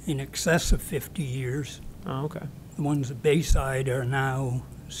in excess of 50 years. Oh, okay. The ones at Bayside are now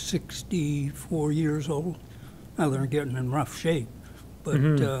 64 years old. Now they're getting in rough shape, but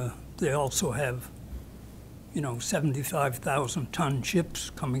they also have, 75,000 ton chips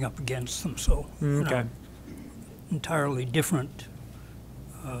coming up against them. So, Okay. Entirely different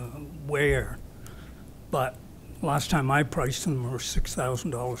wear. But last time I priced them were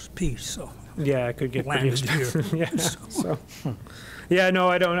 $6,000 a piece. So Yeah, it could get pretty landed here. expensive. Yeah. So, yeah, no,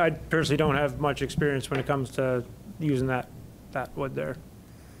 I personally don't have much experience when it comes to using that wood there.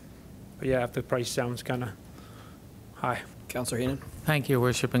 But yeah, if the price sounds kind of high. Councillor Heenan? Thank you,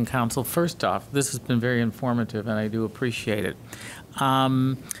 Worship and Council. First off, this has been very informative, and I do appreciate it.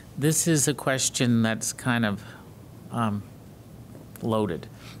 This is a question that's kind of loaded,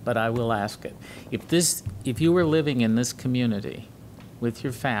 but I will ask it. If you were living in this community with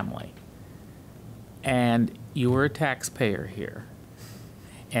your family, and you were a taxpayer here,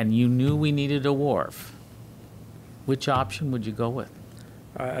 and you knew we needed a wharf, which option would you go with?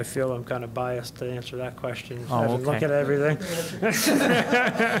 I feel I'm kind of biased to answer that question. Oh, I haven't looked okay. at everything.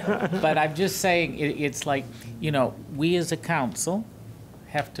 But I'm just saying, it's like, we as a council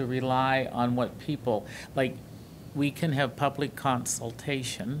have to rely on what people, like, we can have public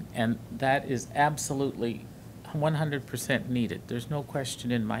consultation, and that is absolutely 100% needed. There's no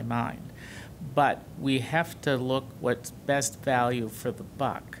question in my mind. But we have to look what's best value for the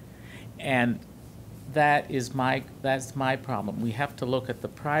buck. And that's my problem. We have to look at the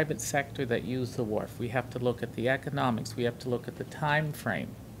private sector that use the wharf. We have to look at the economics. We have to look at the time frame.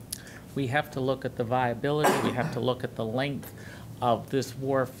 We have to look at the viability. We have to look at the length of this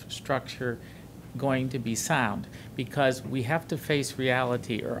wharf structure going to be sound, because we have to face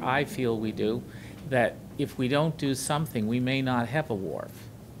reality, or I feel we do, that if we don't do something, we may not have a wharf.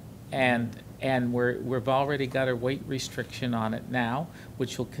 And we've already got a weight restriction on it now,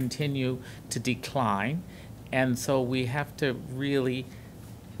 which will continue to decline. And so we have to really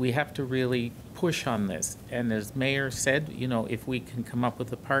push on this. And as Mayor said, if we can come up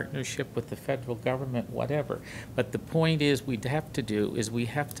with a partnership with the federal government, whatever. But the point is, we have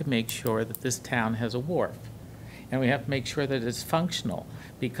to make sure that this town has a wharf. And we have to make sure that it's functional,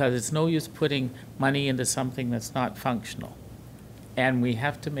 because it's no use putting money into something that's not functional. And we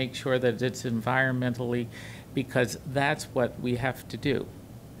have to make sure that it's environmentally, because that's what we have to do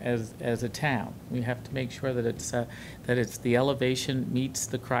as a town. We have to make sure that it's the elevation meets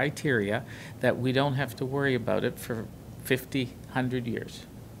the criteria, that we don't have to worry about it for 50, 100 years.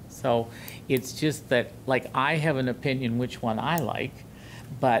 So it's just that, like, I have an opinion which one I like,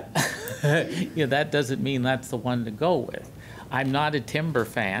 but that doesn't mean that's the one to go with. I'm not a timber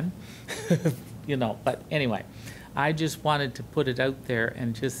fan, but anyway. I just wanted to put it out there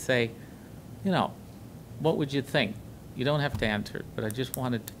and just say, what would you think? You don't have to answer it, but I just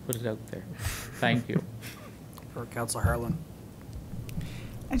wanted to put it out there. Thank you. Or Councillor Harlan?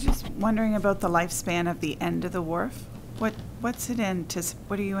 I'm just wondering about the lifespan of the end of the wharf. What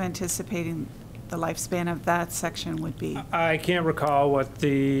are you anticipating the lifespan of that section would be? I can't recall what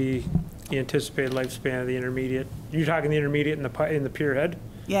the anticipated lifespan of the intermediate. You're talking the intermediate in the pier head?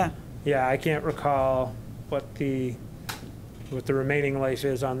 Yeah. Yeah, I can't recall what the remaining life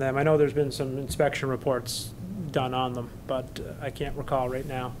is on them. I know there's been some inspection reports done on them, but I can't recall right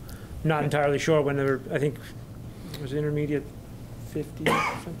now. I'm not entirely sure when they were, I think, was intermediate 50 or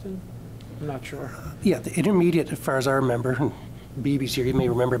something? I'm not sure. Yeah, the intermediate, as far as I remember, and BB's here, you may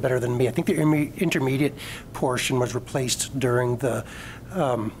remember better than me, I think the intermediate portion was replaced during the,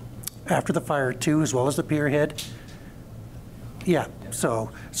 after the fire too, as well as the pier head. Yeah, so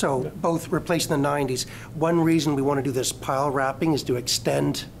both replaced in the 90s. One reason we want to do this pile wrapping is to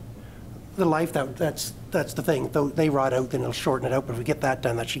extend the life. That's the thing. Though they rot out, then it'll shorten it out. But if we get that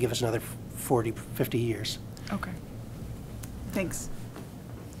done, that should give us another 40, 50 years. Okay. Thanks.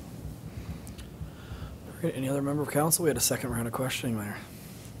 All right, any other member of council? We had a second round of questioning there.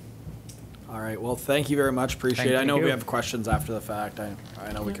 All right, well, thank you very much. Appreciate it. I know we have questions after the fact.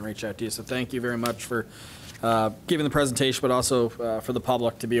 I know we can reach out to you. So thank you very much for giving the presentation, but also for the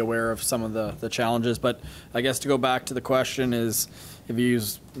public to be aware of some of the challenges. But I guess to go back to the question is, if you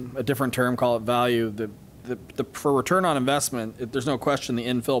use a different term, call it value, for return on investment, there's no question the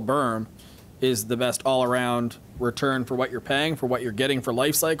infill berm is the best all-around return for what you're paying, for what you're getting for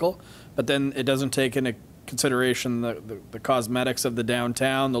life cycle. But then it doesn't take into consideration the cosmetics of the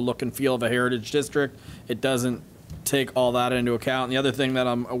downtown, the look and feel of a heritage district. It doesn't take all that into account. And the other thing that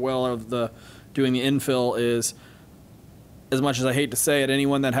I'm aware of doing the infill is, as much as I hate to say it,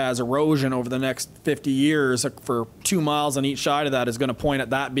 anyone that has erosion over the next 50 years for 2 miles on each side of that is going to point at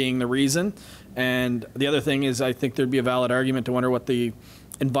that being the reason. And the other thing is, I think there'd be a valid argument to wonder what the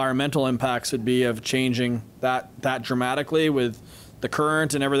environmental impacts would be of changing that dramatically with the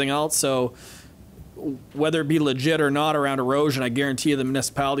current and everything else. So whether it be legit or not around erosion, I guarantee you the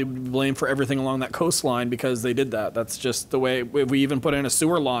municipality would be blamed for everything along that coastline because they did that. That's just the way. If we even put in a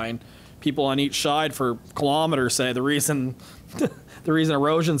sewer line, people on each side for kilometers say the reason the reason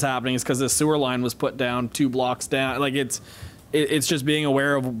erosion's happening is because the sewer line was put down 2 blocks down. Like it's just being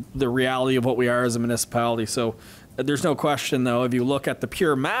aware of the reality of what we are as a municipality. So there's no question, though, if you look at the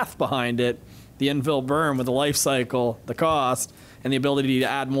pure math behind it, the infill berm with the life cycle, the cost, and the ability to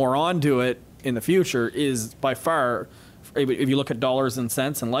add more onto it in the future is by far, if you look at dollars and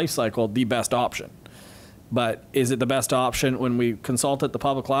cents and life cycle, the best option. But is it the best option? When we consulted the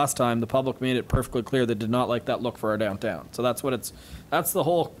public last time, the public made it perfectly clear they did not like that look for our downtown. So that's the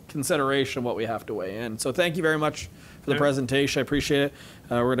whole consideration of what we have to weigh in. So thank you very much for the presentation. I appreciate it.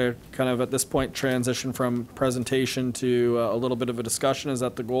 We're going to kind of at this point transition from presentation to a little bit of a discussion. Is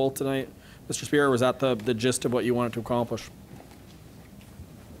that the goal tonight, Mr. Spear, or was that the gist of what you wanted to accomplish?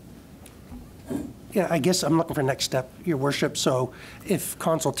 Yeah, I guess I'm looking for next step, Your Worship. So if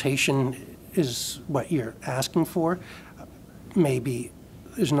consultation is what you're asking for, maybe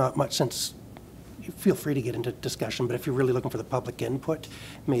there's not much sense. Feel free to get into discussion, but if you're really looking for the public input,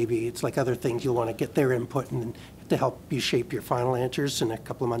 maybe it's like other things, you'll want to get their input and to help you shape your final answers in a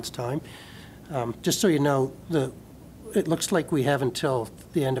couple of months' time. Just so you know, it looks like we have until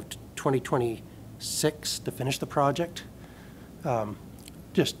the end of 2026 to finish the project.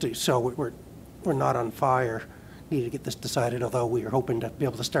 So we're not on fire. Need to get this decided, although we are hoping to be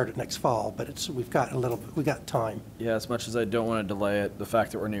able to start it next fall, but we got time. Yeah, as much as I don't want to delay it, the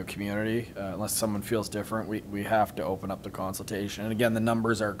fact that we're a new community, unless someone feels different, we have to open up the consultation. And again, the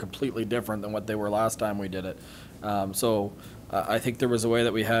numbers are completely different than what they were last time we did it. I think there was a way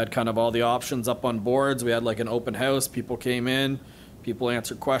that we had kind of all the options up on boards. We had like an open house, people came in, people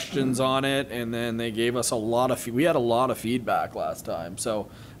answered questions on it, and then they gave us we had a lot of feedback last time. So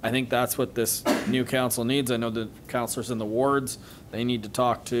I think that's what this new council needs. I know the councillors in the wards, they need to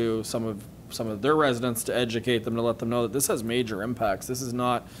talk to some of their residents to educate them, to let them know that this has major impacts. This is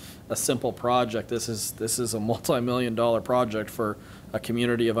not a simple project. This is a multi-million-dollar project for a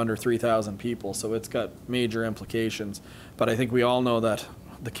community of under 3,000 people. So it's got major implications. But I think we all know that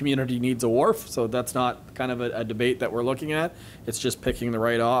the community needs a wharf, so that's not kind of a debate that we're looking at. It's just picking the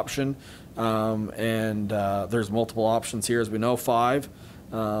right option. There's multiple options here, as we know, 5.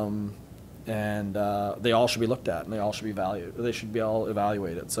 They all should be looked at and they all should be valued. They should be all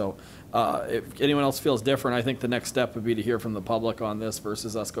evaluated. So if anyone else feels different, I think the next step would be to hear from the public on this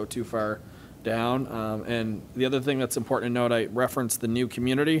versus us go too far down. And the other thing that's important to note, I referenced the new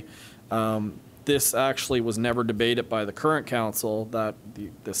community. This actually was never debated by the current council, that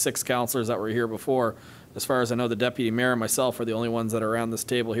the 6 councillors that were here before. As far as I know, the deputy mayor and myself are the only ones that are around this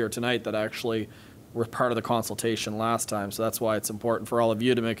table here tonight that actually were part of the consultation last time. So that's why it's important for all of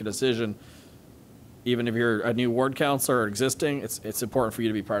you to make a decision. Even if you're a new ward councillor or existing, it's important for you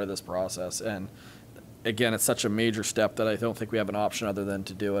to be part of this process. And again, it's such a major step that I don't think we have an option other than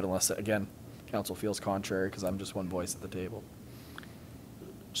to do it unless, again, council feels contrary, because I'm just one voice at the table.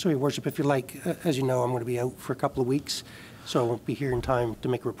 So, Your Worship, if you like, as you know, I'm going to be out for a couple of weeks, so I won't be here in time to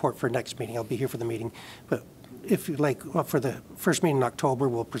make a report for next meeting. I'll be here for the meeting. But if you like, for the first meeting in October,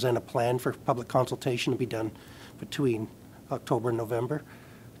 we'll present a plan for public consultation to be done between October and November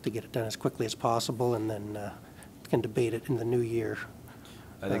to get it done as quickly as possible, and then can debate it in the new year.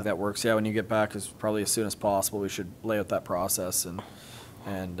 I think that works. Yeah, when you get back, is probably as soon as possible. We should lay out that process and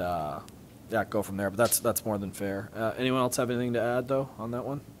yeah, go from there. But that's more than fair. Anyone else have anything to add though on that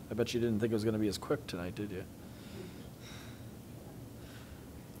one? I bet you didn't think it was going to be as quick tonight, did you?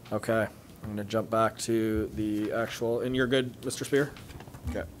 Okay, I'm going to jump back to the actual. And you're good, Mr. Spear?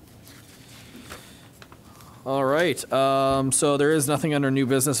 Okay. All right, so there is nothing under new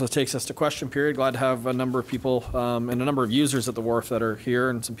business, which takes us to question period. Glad to have a number of people and a number of users at the wharf that are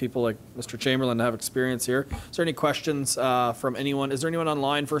here, and some people like Mr. Chamberlain have experience here. Is there any questions from anyone? Is there anyone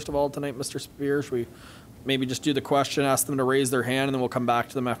online, first of all, tonight, Mr. Spear? Should we maybe just do the question, ask them to raise their hand, and then we'll come back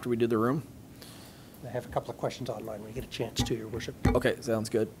to them after we do the room? I have a couple of questions online when you get a chance to, Your Worship. Okay, sounds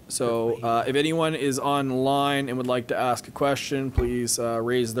good. So if anyone is online and would like to ask a question, please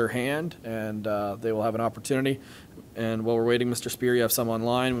raise their hand, and they will have an opportunity. And while we're waiting, Mr. Spear, you have some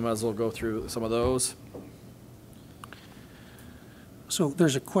online. We might as well go through some of those. So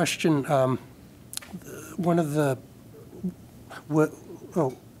there's a question. One of the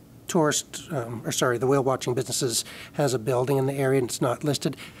the whale watching businesses has a building in the area, and it's not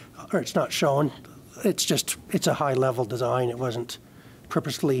listed, or it's not shown. It's a high-level design. It wasn't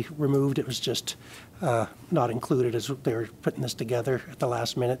purposely removed. It was just not included as they were putting this together at the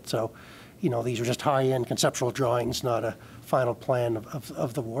last minute. So, these are just high-end conceptual drawings, not a final plan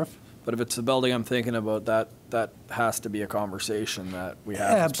of the wharf. But if it's the building I'm thinking about, that has to be a conversation that we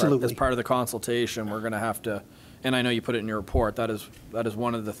have. Absolutely. As part of the consultation, we're going to have to, and I know you put it in your report, that is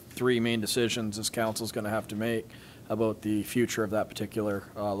one of the three main decisions this council's going to have to make about the future of that particular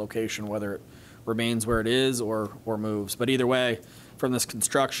location, whether it remains where it is or moves. But either way, from this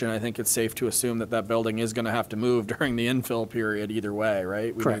construction, I think it's safe to assume that building is going to have to move during the infill period either way,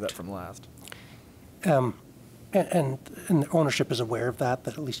 right? We knew Correct. that from last. And the ownership is aware of that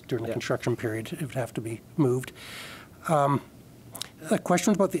at least during the Yeah. construction period, it would have to be moved. The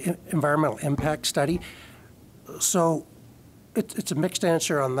question about the environmental impact study. So it's a mixed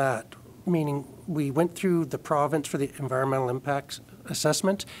answer on that, meaning we went through the province for the environmental impacts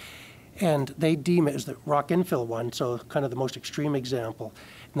assessment, and they deem it as the rock infill one, so kind of the most extreme example.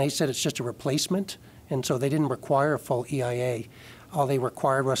 And they said it's just a replacement, and so they didn't require a full EIA. All they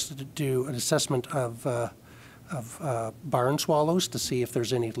required was to do an assessment of barn swallows to see if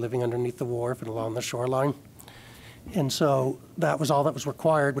there's any living underneath the wharf and along the shoreline. And so that was all that was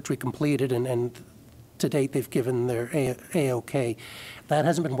required, which we completed, and to date they've given their A-OK. That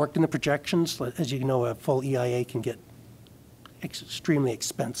hasn't been worked in the projections. As you know, a full EIA can get extremely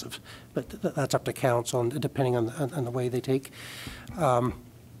expensive, but that's up to council and depending on the way they take.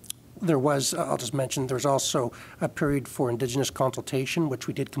 There was, I'll just mention, there's also a period for Indigenous consultation, which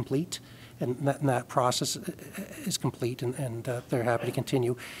we did complete, and that process is complete, and they're happy to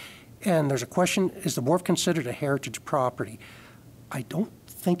continue. And there's a question, is the wharf considered a heritage property? I don't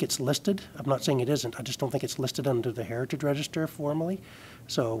think it's listed. I'm not saying it isn't. I just don't think it's listed under the Heritage Register formally.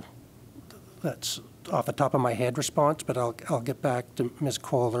 So that's off the top of my head response, but I'll get back to Ms.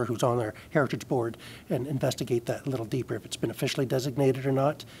 Kohler, who's on our Heritage Board, and investigate that a little deeper if it's been officially designated or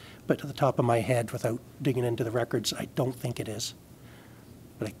not. But at the top of my head, without digging into the records, I don't think it is.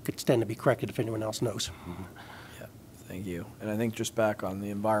 But I could stand to be corrected if anyone else knows. Yeah, thank you. And I think just back on the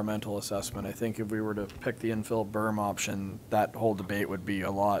environmental assessment, I think if we were to pick the infill berm option, that whole debate would be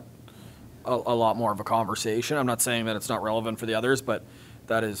a lot more of a conversation. I'm not saying that it's not relevant for the others, but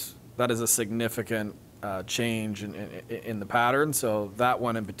that is a significant change in the pattern. So that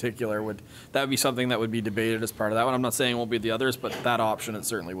one in particular would be something that would be debated as part of that one. I'm not saying it won't be the others, but that option it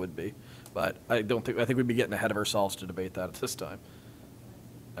certainly would be. But I think we'd be getting ahead of ourselves to debate that at this time.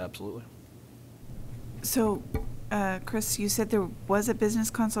 Absolutely. So, Chris, you said there was a business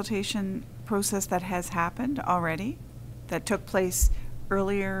consultation process that has happened already, that took place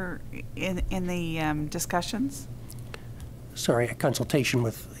earlier in the discussions? Sorry, a consultation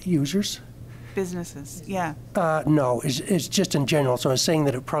with users? Businesses, yeah. No, it's just in general. So I was saying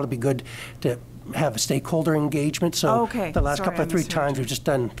that it would probably be good to have a stakeholder engagement. So Okay. the last Sorry, couple I of three misheard times you. we've just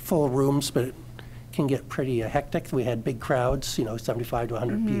done full rooms, but it can get pretty hectic. We had big crowds, 75 to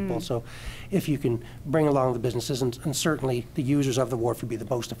 100 people. So if you can bring along the businesses, and certainly the users of the wharf would be the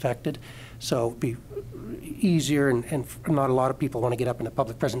most affected. So it'd be easier, and not a lot of people want to get up in a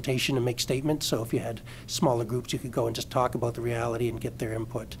public presentation and make statements. So if you had smaller groups, you could go and just talk about the reality and get their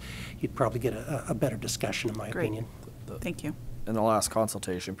input. You'd probably get a better discussion, in my Great. opinion. Thank you. In the last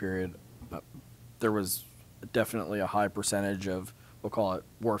consultation period, there was definitely a high percentage of, we'll call it,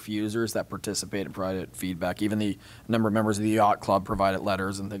 wharf users that participated and provided feedback. Even the number of members of the yacht club provided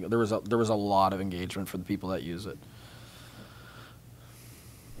letters and things. There was a lot of engagement for the people that use it.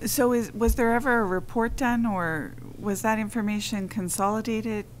 So was there ever a report done, or was that information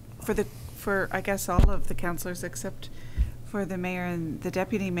consolidated for I guess all of the councillors except for the mayor and the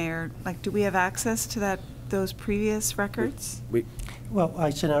deputy mayor? Like, do we have access to those previous records? Well,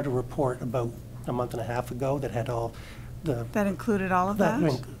 I sent out a report about a month and a half ago that had all the... That included all of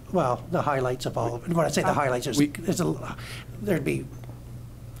that? Well, the highlights of all of it. When I say the highlights, there'd be,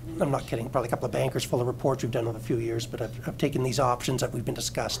 I'm not kidding, probably a couple of bankers full of reports we've done over a few years, but I've taken these options that we've been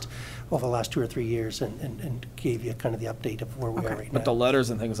discussed over the last 2 or 3 years and gave you kind of the update of where we are right now. But the letters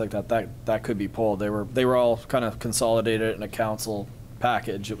and things like that could be pulled. They were all kind of consolidated in a council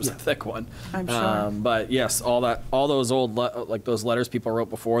package. It was a thick one. I'm sure. But yes, all those old those letters people wrote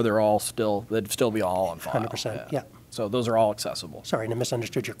before, they'd still be all on file. 100%, yeah. So those are all accessible. Sorry, and I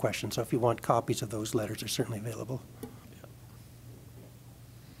misunderstood your question. So if you want copies of those letters, they're certainly available.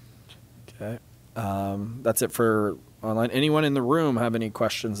 Okay. That's it for online. Anyone in the room have any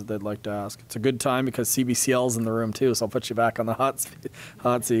questions that they'd like to ask? It's a good time because CBCL's in the room too, so I'll put you back on the hot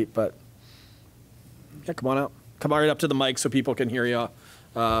seat. But yeah, come on out. Come right up to the mic so people can hear you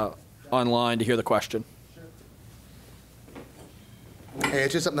online to hear the question. Hey,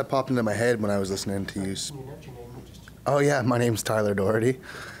 it's just something that popped into my head when I was listening to you. Oh, yeah, my name's Tyler Doherty.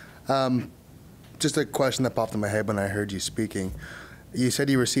 Just a question that popped in my head when I heard you speaking. You said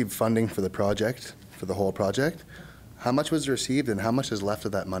you received funding for the project, for the whole project. How much was received and how much is left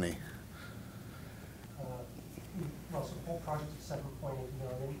of that money? Well, so the whole project is 7.8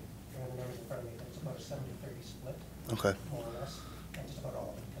 million, and the numbers in front of me, it's about a 70-30 split. Okay. More or less, and just about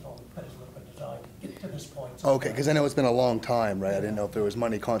all of it, because all we put is a little bit of design to get to this point. Okay, because I know it's been a long time, right? I didn't know if there was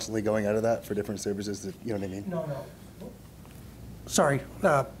money constantly going out of that for different services, that, you know what I mean? No. Sorry,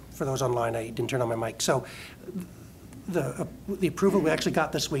 for those online, I didn't turn on my mic. So the approval we actually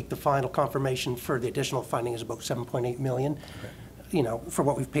got this week, the final confirmation for the additional funding is about 7.8 million. Okay. You know, for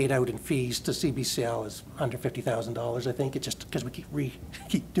what we've paid out in fees to CBCL is under $50,000, I think. It's just because we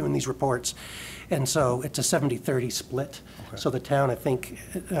keep doing these reports. And so it's a 70-30 split. Okay. So the town, I think,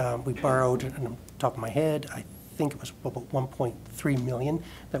 we borrowed, on the top of my head, I think it was about 1.3 million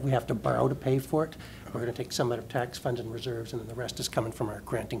that we have to borrow to pay for it. We're going to take some out of tax funds and reserves, and then the rest is coming from our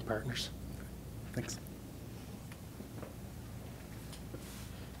granting partners. Thanks.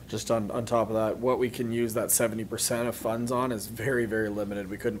 Just on top of that, what we can use that 70% of funds on is very, very limited.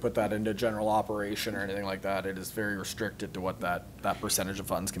 We couldn't put that into general operation or anything like that. It is very restricted to what that percentage of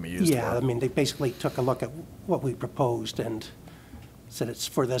funds can be used for. Yeah, I mean, they basically took a look at what we proposed and said it's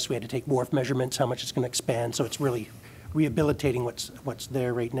for this, we had to take wharf measurements, how much it's going to expand, so it's really rehabilitating what's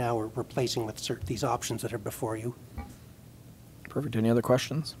there right now or replacing with these options that are before you. Perfect. Any other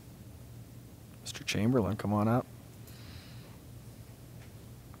questions? Mr. Chamberlain, come on up.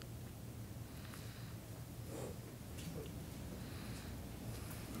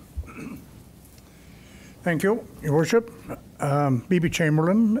 Thank you, Your Worship. B.B.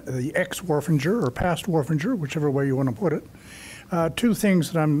 Chamberlain, the ex-Wharfinger or past Wharfinger, whichever way you want to put it. Two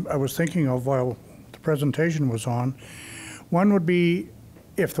things that I was thinking of while the presentation was on. One would be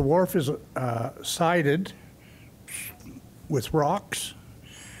if the wharf is sided with rocks,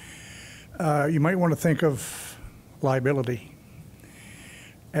 you might want to think of liability.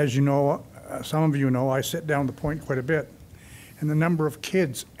 As you know, some of you know, I sit down the point quite a bit, and the number of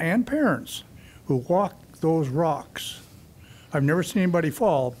kids and parents who walk those rocks, I've never seen anybody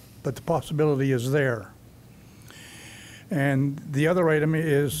fall, but the possibility is there. And the other item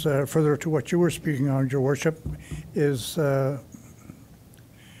is, further to what you were speaking on, Your Worship, is a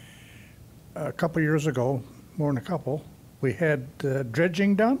couple years ago, more than a couple, we had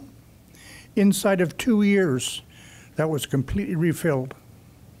dredging done. Inside of 2 years, that was completely refilled.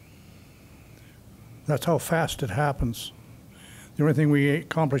 That's how fast it happens. The only thing we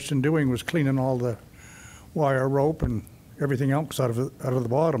accomplished in doing was cleaning all the wire rope and everything else out of the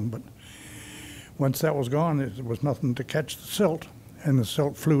bottom. But once that was gone, there was nothing to catch the silt, and the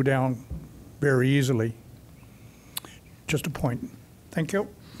silt flew down very easily. Just a point. Thank you.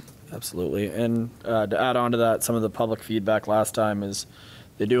 Absolutely. And to add on to that, some of the public feedback last time is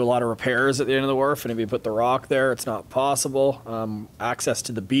they do a lot of repairs at the end of the wharf, and if you put the rock there, it's not possible. Access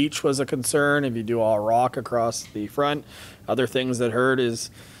to the beach was a concern if you do all rock across the front. Other things that hurt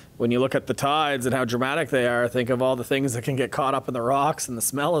is when you look at the tides and how dramatic they are, think of all the things that can get caught up in the rocks and the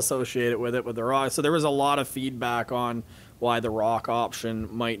smell associated with it, with the rock. So there was a lot of feedback on why the rock option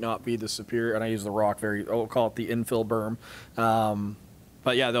might not be the superior, and I use the rock we'll call it the infill berm.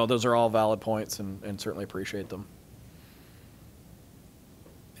 But yeah, those are all valid points, and certainly appreciate them.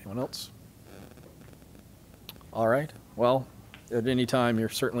 Anyone else? All right. Well, at any time, you're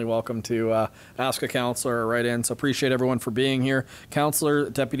certainly welcome to ask a councillor or write in. So appreciate everyone for being here. Councillor,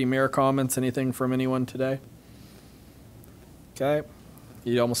 Deputy Mayor comments, anything from anyone today? Okay.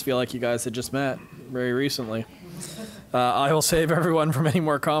 You almost feel like you guys had just met very recently. I will save everyone from any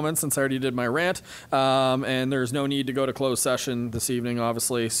more comments since I already did my rant. And there's no need to go to closed session this evening,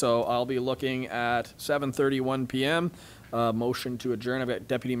 obviously. So I'll be looking at 7:31 p.m. Motion to adjourn. I've got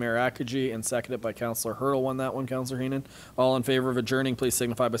Deputy Mayor Akaji and seconded by Councillor Hurdle on that one. Councillor Heenan. All in favor of adjourning, please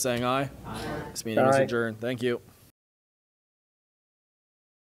signify by saying aye. Aye. This meeting is adjourned. Thank you.